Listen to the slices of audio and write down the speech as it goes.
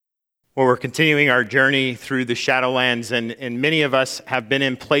Well, we're continuing our journey through the Shadowlands, and many of us have been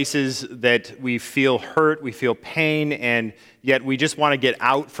in places that we feel hurt, we feel pain, and yet we just want to get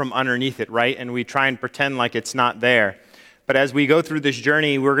out from underneath it, right? And we try and pretend like it's not there. But as we go through this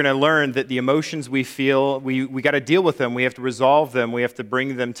journey, we're going to learn that the emotions we feel, we got to deal with them, we have to resolve them, we have to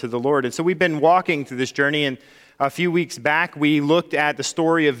bring them to the Lord. And so we've been walking through this journey, and a few weeks back, we looked at the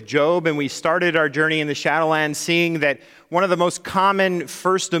story of Job, and we started our journey in the Shadowlands seeing that one of the most common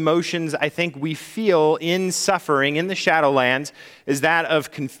first emotions I think we feel in suffering in the Shadowlands is that of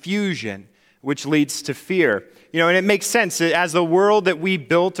confusion, which leads to fear. And it makes sense as the world that we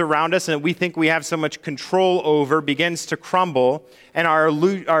built around us and that we think we have so much control over begins to crumble and our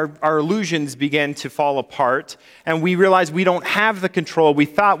illusions begin to fall apart and we realize we don't have the control we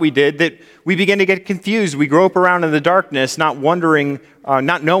thought we did, that we begin to get confused. We grope around in the darkness, not wondering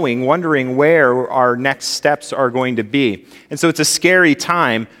where our next steps are going to be. And so it's a scary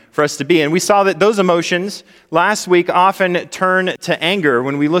time for us to be. And we saw that those emotions last week often turn to anger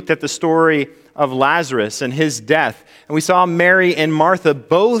when we looked at the story of Lazarus and his death. And we saw Mary and Martha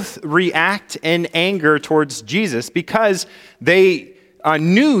both react in anger towards Jesus because they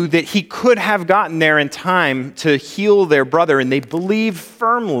knew that he could have gotten there in time to heal their brother, and they believed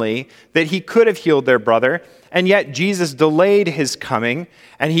firmly that he could have healed their brother, and yet Jesus delayed his coming,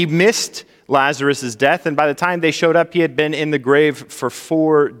 and he missed Lazarus' death, and by the time they showed up, he had been in the grave for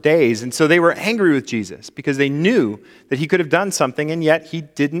 4 days. And so they were angry with Jesus because they knew that he could have done something, and yet he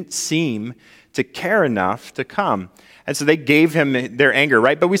didn't seem to care enough to come. And so they gave him their anger,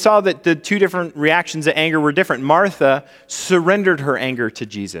 right? But we saw that the two different reactions to anger were different. Martha surrendered her anger to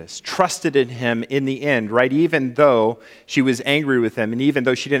Jesus, trusted in him in the end, right? Even though she was angry with him, and even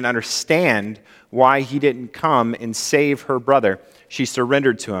though she didn't understand why he didn't come and save her brother, she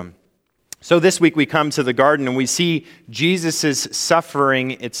surrendered to him. So this week we come to the garden and we see Jesus'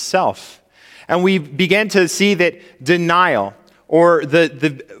 suffering itself. And we begin to see that denial, or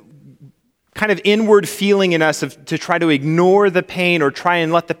the kind of inward feeling in us to try to ignore the pain or try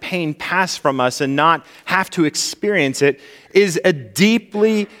and let the pain pass from us and not have to experience it, is a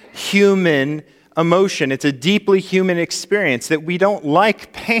deeply human emotion. It's a deeply human experience that we don't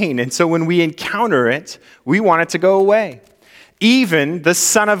like pain. And so when we encounter it, we want it to go away. Even the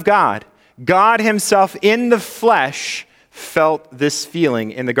Son of God, God himself in the flesh, felt this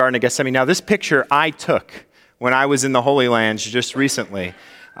feeling in the Garden of Gethsemane. Now, this picture I took when I was in the Holy Lands just recently.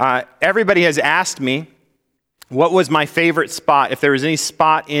 Everybody has asked me what was my favorite spot, if there was any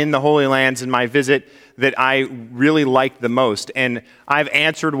spot in the Holy Lands in my visit that I really liked the most. And I've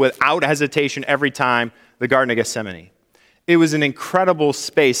answered without hesitation every time, the Garden of Gethsemane. It was an incredible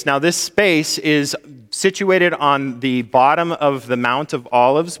space. Now, this space is situated on the bottom of the Mount of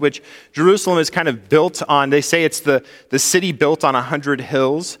Olives, which Jerusalem is kind of built on. They say it's the city built on 100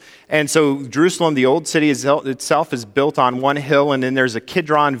 hills. And so Jerusalem, the old city itself, is built on one hill, and then there's a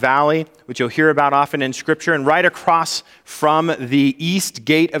Kidron Valley, which you'll hear about often in Scripture. And right across from the east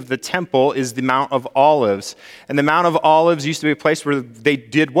gate of the temple is the Mount of Olives. And the Mount of Olives used to be a place where they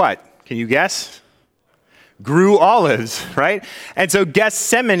did what? Can you guess? Grew olives, right? And so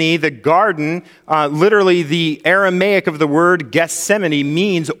Gethsemane, the garden, literally the Aramaic of the word Gethsemane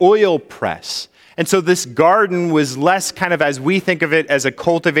means oil press. And so this garden was less kind of as we think of it as a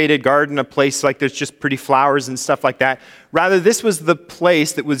cultivated garden, a place like there's just pretty flowers and stuff like that. Rather, this was the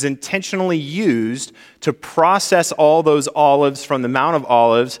place that was intentionally used to process all those olives from the Mount of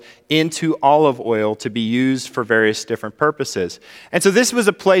Olives into olive oil to be used for various different purposes. And so this was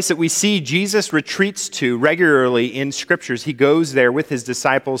a place that we see Jesus retreats to regularly in Scriptures. He goes there with his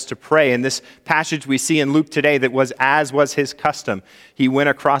disciples to pray. And this passage we see in Luke today that was as was his custom. He went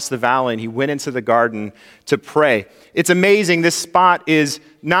across the valley and he went into the garden to pray. It's amazing. This spot is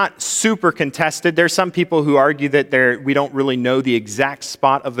not super contested. There's some people who argue that we don't really know the exact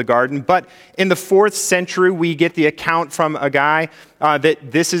spot of the garden. But in the 4th century, we get the account from a guy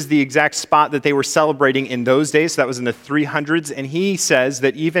that this is the exact spot that they were celebrating in those days. So that was in the 300s. And he says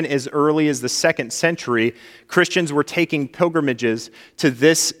that even as early as the 2nd century, Christians were taking pilgrimages to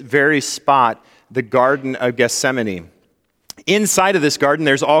this very spot, the Garden of Gethsemane. Inside of this garden,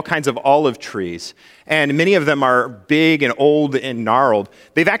 there's all kinds of olive trees, and many of them are big and old and gnarled.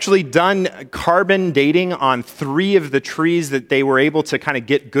 They've actually done carbon dating on 3 of the trees that they were able to kind of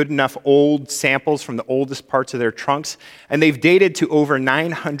get good enough old samples from the oldest parts of their trunks, and they've dated to over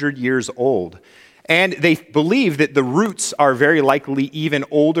 900 years old. And they believe that the roots are very likely even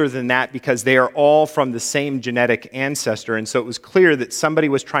older than that because they are all from the same genetic ancestor, and so it was clear that somebody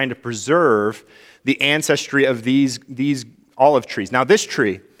was trying to preserve the ancestry of these olive trees. Now, this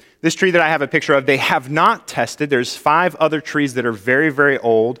tree, This tree that I have a picture of, they have not tested. There's 5 other trees that are very, very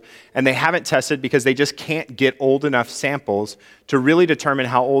old, and they haven't tested because they just can't get old enough samples to really determine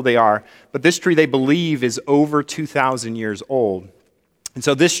how old they are. But this tree, they believe, is over 2,000 years old. And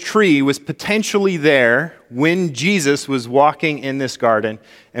so this tree was potentially there when Jesus was walking in this garden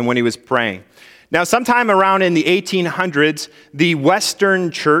and when he was praying. Now, sometime around in the 1800s, the Western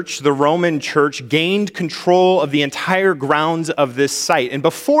Church, the Roman Church, gained control of the entire grounds of this site. And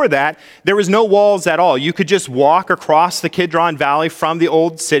before that, there was no walls at all. You could just walk across the Kidron Valley from the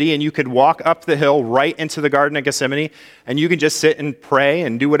old city, and you could walk up the hill right into the Garden of Gethsemane, and you could just sit and pray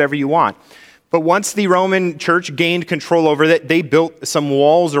and do whatever you want. But once the Roman Church gained control over it, they built some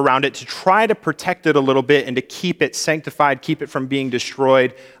walls around it to try to protect it a little bit and to keep it sanctified, keep it from being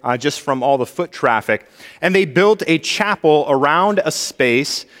destroyed just from all the foot traffic. And they built a chapel around a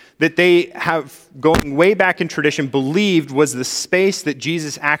space that they have, going way back in tradition, believed was the space that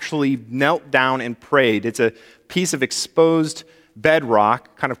Jesus actually knelt down and prayed. It's a piece of exposed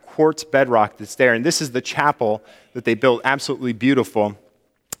bedrock, kind of quartz bedrock that's there. And this is the chapel that they built, absolutely beautiful.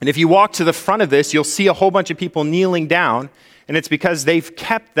 And if you walk to the front of this, you'll see a whole bunch of people kneeling down, and it's because they've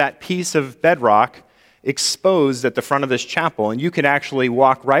kept that piece of bedrock exposed at the front of this chapel, and you can actually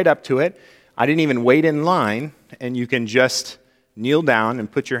walk right up to it. I didn't even wait in line, and you can just kneel down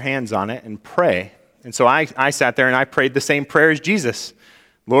and put your hands on it and pray. And so I sat there and I prayed the same prayer as Jesus.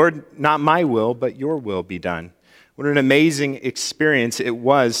 Lord, not my will, but your will be done. What an amazing experience it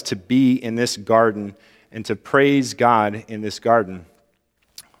was to be in this garden and to praise God in this garden.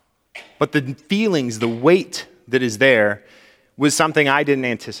 But the feelings, the weight that is there was something I didn't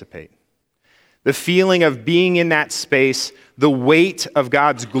anticipate. The feeling of being in that space, the weight of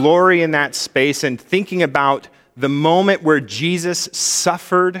God's glory in that space, and thinking about the moment where Jesus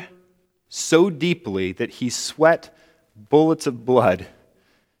suffered so deeply that he sweat bullets of blood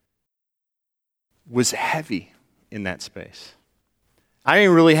was heavy in that space. I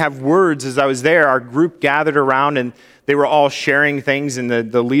didn't really have words as I was there. Our group gathered around and they were all sharing things, and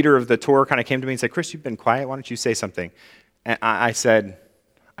the leader of the tour kind of came to me and said, Chris, you've been quiet. Why don't you say something? And I said,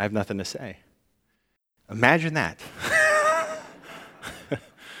 I have nothing to say. Imagine that.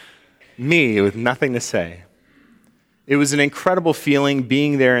 Me with nothing to say. It was an incredible feeling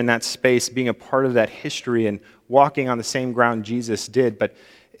being there in that space, being a part of that history and walking on the same ground Jesus did. But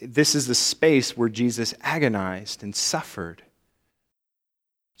this is the space where Jesus agonized and suffered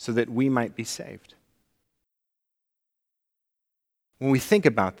so that we might be saved. When we think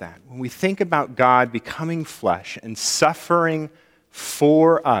about that, when we think about God becoming flesh and suffering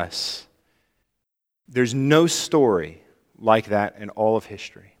for us, there's no story like that in all of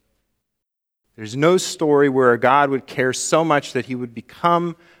history. There's no story where a God would care so much that he would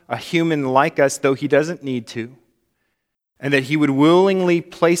become a human like us, though he doesn't need to, and that he would willingly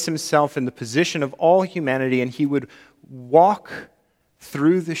place himself in the position of all humanity, and he would walk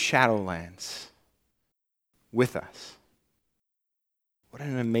through the Shadowlands with us. What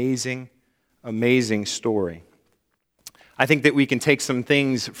an amazing, amazing story. I think that we can take some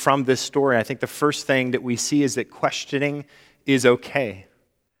things from this story. I think the first thing that we see is that questioning is okay,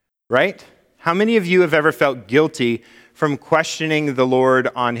 right? How many of you have ever felt guilty from questioning the Lord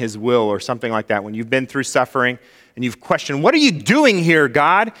on his will or something like that? When you've been through suffering and you've questioned, what are you doing here,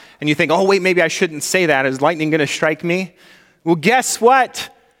 God? And you think, oh, wait, maybe I shouldn't say that. Is lightning going to strike me? Well, guess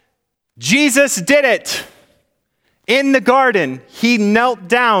what? Jesus did it. In the garden, he knelt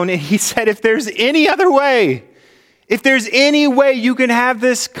down and he said, if there's any other way, if there's any way you can have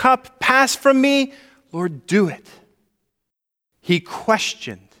this cup pass from me, Lord, do it. He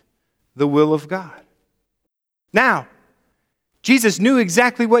questioned the will of God. Now, Jesus knew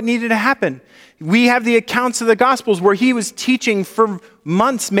exactly what needed to happen. We have the accounts of the Gospels where he was teaching for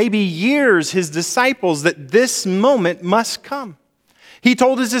months, maybe years, his disciples that this moment must come. He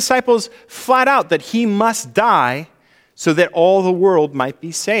told his disciples flat out that he must die so that all the world might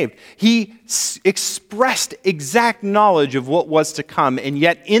be saved. He expressed exact knowledge of what was to come, and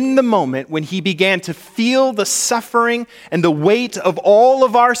yet in the moment when he began to feel the suffering and the weight of all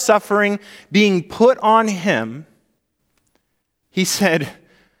of our suffering being put on him, he said,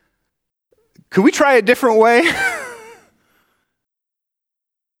 could we try a different way?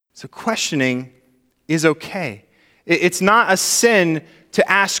 So questioning is okay. It's not a sin to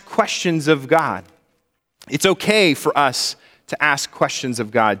ask questions of God. It's okay for us to ask questions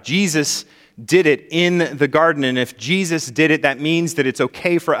of God. Jesus did it in the garden, and if Jesus did it, that means that it's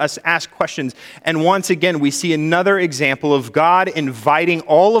okay for us to ask questions. And once again, we see another example of God inviting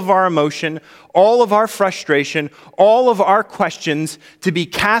all of our emotion, all of our frustration, all of our questions to be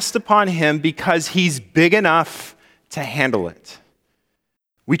cast upon him because he's big enough to handle it.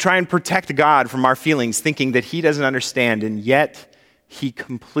 We try and protect God from our feelings, thinking that he doesn't understand, and yet he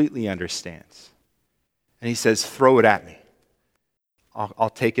completely understands. And he says, throw it at me. I'll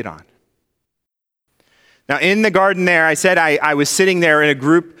take it on. Now, in the garden there, I said I was sitting there in a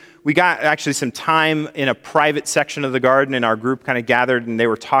group. We got actually some time in a private section of the garden, and our group kind of gathered, and they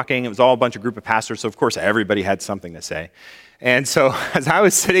were talking. It was all a bunch of group of pastors, so of course everybody had something to say. And so as I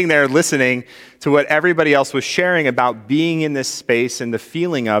was sitting there listening to what everybody else was sharing about being in this space and the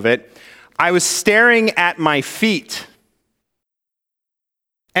feeling of it, I was staring at my feet.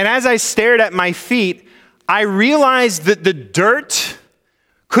 And as I stared at my feet, I realized that the dirt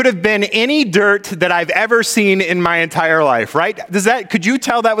could have been any dirt that I've ever seen in my entire life, right? Could you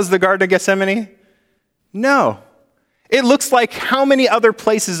tell that was the Garden of Gethsemane? No. It looks like how many other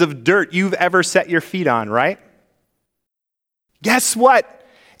places of dirt you've ever set your feet on, right? Guess what?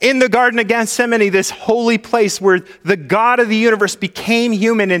 In the Garden of Gethsemane, this holy place where the God of the universe became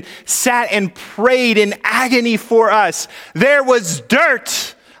human and sat and prayed in agony for us, there was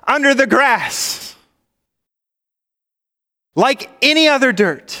dirt under the grass. Like any other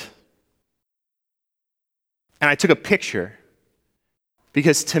dirt. And I took a picture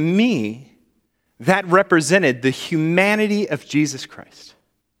because to me, that represented the humanity of Jesus Christ.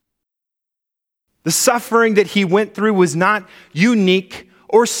 The suffering that he went through was not unique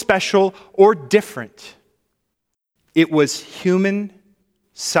or special or different. It was human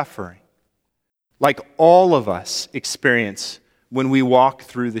suffering, like all of us experience when we walk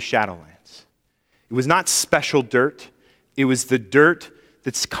through the Shadowlands. It was not special dirt. It was the dirt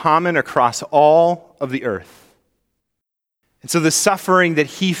that's common across all of the earth. And so the suffering that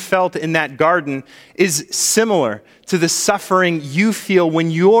he felt in that garden is similar to the suffering you feel when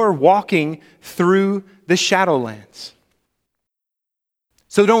you're walking through the Shadowlands.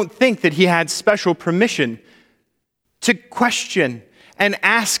 So don't think that he had special permission to question and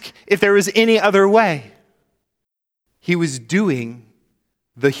ask if there was any other way. He was doing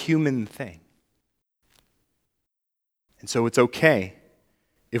the human thing. And so it's okay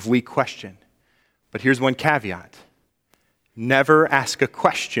if we question. But here's one caveat. Never ask a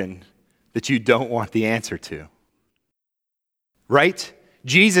question that you don't want the answer to. Right?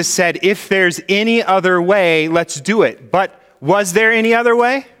 Jesus said, if there's any other way, let's do it. But was there any other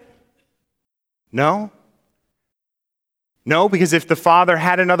way? No. No, because if the Father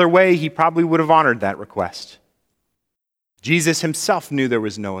had another way, he probably would have honored that request. Jesus himself knew there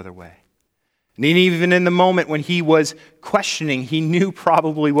was no other way. And even in the moment when he was questioning, he knew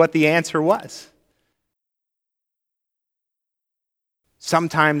probably what the answer was.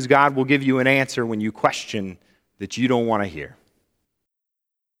 Sometimes God will give you an answer when you question that you don't want to hear.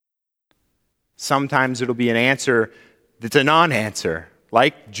 Sometimes it'll be an answer that's a non-answer,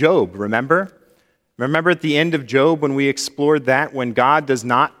 like Job, remember? Remember at the end of Job when we explored that, when God does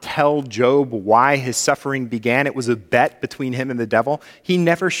not tell Job why his suffering began, it was a bet between him and the devil. He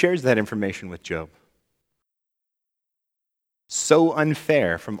never shares that information with Job. So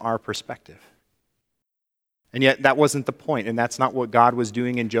unfair from our perspective. And yet that wasn't the point, and that's not what God was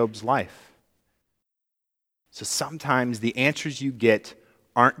doing in Job's life. So sometimes the answers you get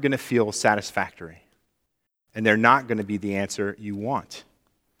aren't going to feel satisfactory, and they're not going to be the answer you want.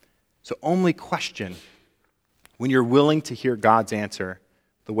 So only question when you're willing to hear God's answer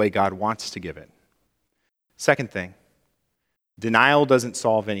the way God wants to give it. Second thing, denial doesn't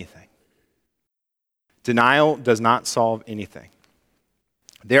solve anything. Denial does not solve anything.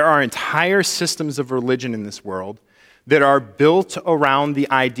 There are entire systems of religion in this world that are built around the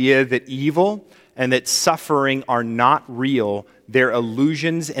idea that evil and that suffering are not real. They're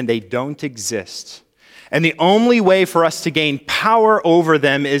illusions and they don't exist. And the only way for us to gain power over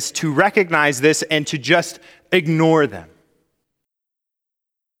them is to recognize this and to just ignore them.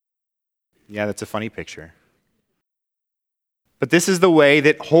 Yeah, that's a funny picture. But this is the way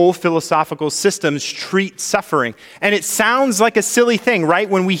that whole philosophical systems treat suffering. And it sounds like a silly thing, right?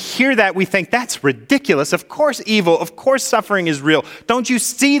 When we hear that, we think, that's ridiculous. Of course evil, of course suffering is real. Don't you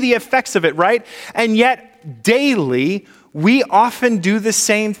see the effects of it, right? And yet, daily, we often do the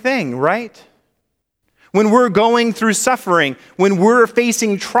same thing, right? When we're going through suffering, when we're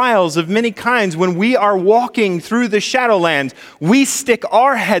facing trials of many kinds, when we are walking through the Shadowlands, we stick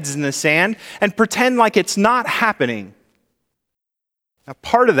our heads in the sand and pretend like it's not happening. Now,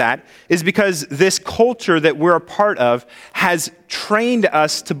 part of that is because this culture that we're a part of has trained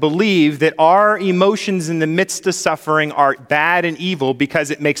us to believe that our emotions in the midst of suffering are bad and evil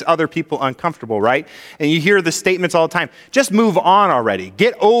because it makes other people uncomfortable, right? And you hear the statements all the time, just move on already,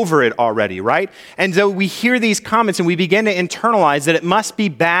 get over it already, right? And so we hear these comments and we begin to internalize that it must be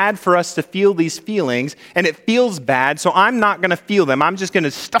bad for us to feel these feelings, and it feels bad, so I'm not going to feel them. I'm just going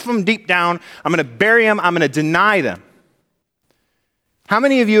to stuff them deep down. I'm going to bury them. I'm going to deny them. How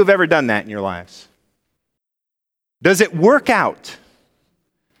many of you have ever done that in your lives? Does it work out?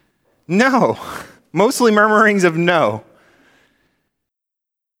 No. Mostly murmurings of no.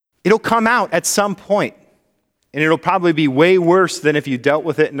 It'll come out at some point, and it'll probably be way worse than if you dealt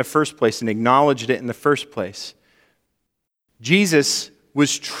with it in the first place and acknowledged it in the first place. Jesus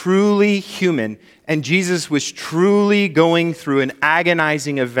was truly human, and Jesus was truly going through an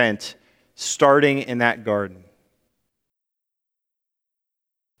agonizing event starting in that garden.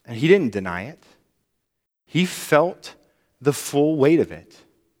 And he didn't deny it. He felt the full weight of it.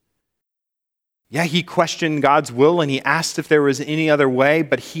 Yeah, he questioned God's will and he asked if there was any other way,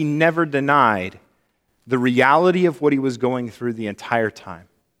 but he never denied the reality of what he was going through the entire time.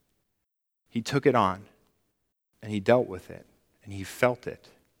 He took it on and he dealt with it and he felt it.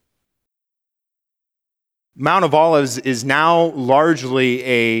 Mount of Olives is now largely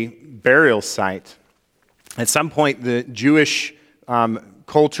a burial site. At some point, the Jewish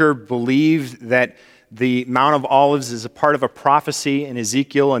culture believed that the Mount of Olives is a part of a prophecy in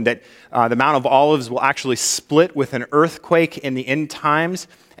Ezekiel, and that the Mount of Olives will actually split with an earthquake in the end times,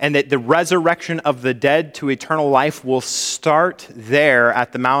 and that the resurrection of the dead to eternal life will start there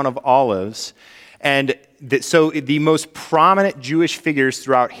at the Mount of Olives. And so the most prominent Jewish figures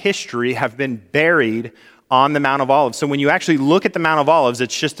throughout history have been buried on the Mount of Olives. So when you actually look at the Mount of Olives,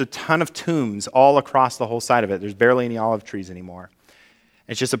 it's just a ton of tombs all across the whole side of it. There's barely any olive trees anymore.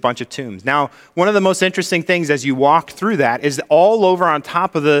 It's just a bunch of tombs. Now, one of the most interesting things as you walk through that is all over on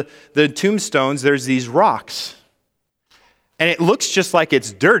top of the tombstones, there's these rocks. And it looks just like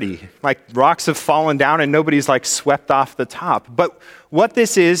it's dirty, like rocks have fallen down and nobody's like swept off the top. But what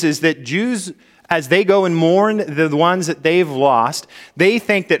this is that Jews, as they go and mourn the ones that they've lost, they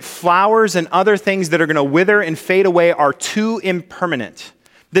think that flowers and other things that are going to wither and fade away are too impermanent,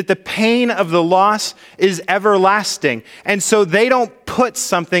 that the pain of the loss is everlasting. And so they don't put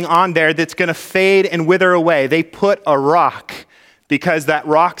something on there that's going to fade and wither away. They put a rock because that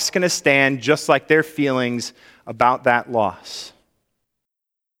rock's going to stand just like their feelings about that loss.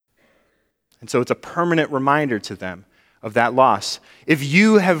 And so it's a permanent reminder to them of that loss. If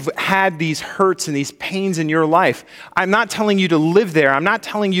you have had these hurts and these pains in your life, I'm not telling you to live there. I'm not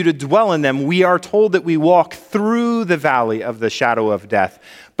telling you to dwell in them. We are told that we walk through the valley of the shadow of death.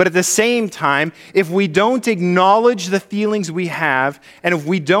 But at the same time, if we don't acknowledge the feelings we have, and if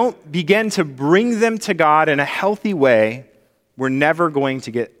we don't begin to bring them to God in a healthy way, we're never going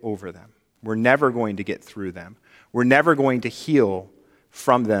to get over them. We're never going to get through them. We're never going to heal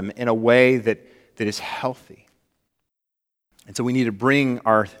from them in a way that is healthy. And so we need to bring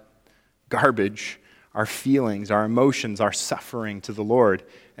our garbage, our feelings, our emotions, our suffering to the Lord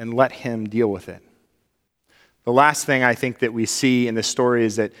and let him deal with it. The last thing I think that we see in this story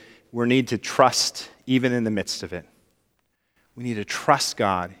is that we need to trust even in the midst of it. We need to trust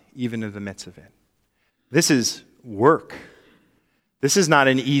God even in the midst of it. This is work. This is not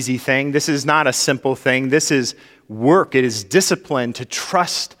an easy thing. This is not a simple thing. This is work. It is discipline to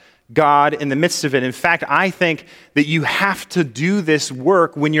trust God in the midst of it. In fact, I think that you have to do this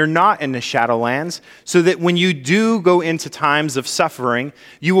work when you're not in the Shadowlands, so that when you do go into times of suffering,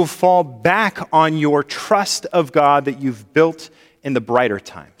 you will fall back on your trust of God that you've built in the brighter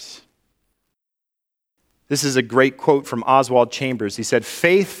times. This is a great quote from Oswald Chambers. He said,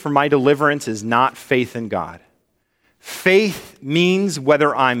 "Faith for my deliverance is not faith in God. Faith means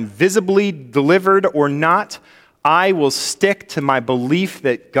whether I'm visibly delivered or not, I will stick to my belief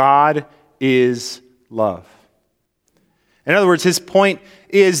that God is love." In other words, his point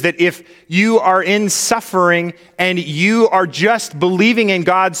is that if you are in suffering and you are just believing in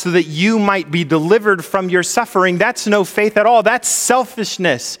God so that you might be delivered from your suffering, that's no faith at all. That's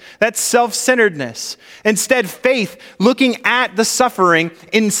selfishness. That's self-centeredness. Instead, faith, looking at the suffering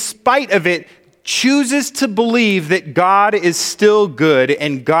in spite of it, chooses to believe that God is still good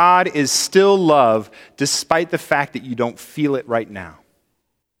and God is still love, despite the fact that you don't feel it right now.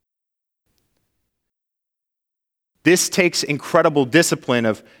 This takes incredible discipline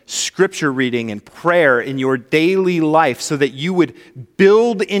of scripture reading and prayer in your daily life so that you would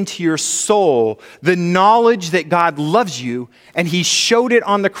build into your soul the knowledge that God loves you and he showed it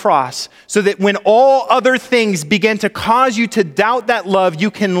on the cross so that when all other things begin to cause you to doubt that love, you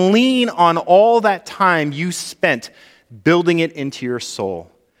can lean on all that time you spent building it into your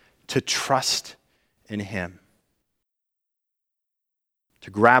soul to trust in him, to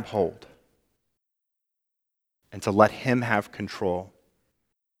grab hold, and to let him have control,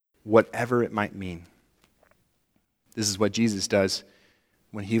 whatever it might mean. This is what Jesus does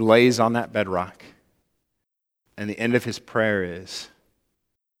when he lays on that bedrock, and the end of his prayer is,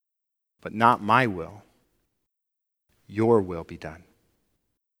 "But not my will, your will be done."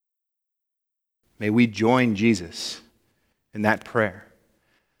 May we join Jesus in that prayer,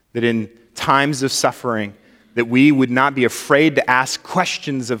 that in times of suffering, that we would not be afraid to ask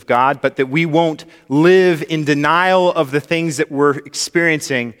questions of God, but that we won't live in denial of the things that we're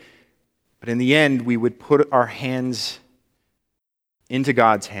experiencing, but in the end, we would put our hands into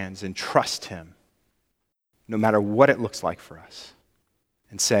God's hands and trust him, no matter what it looks like for us,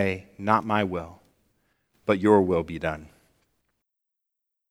 and say, "Not my will, but your will be done."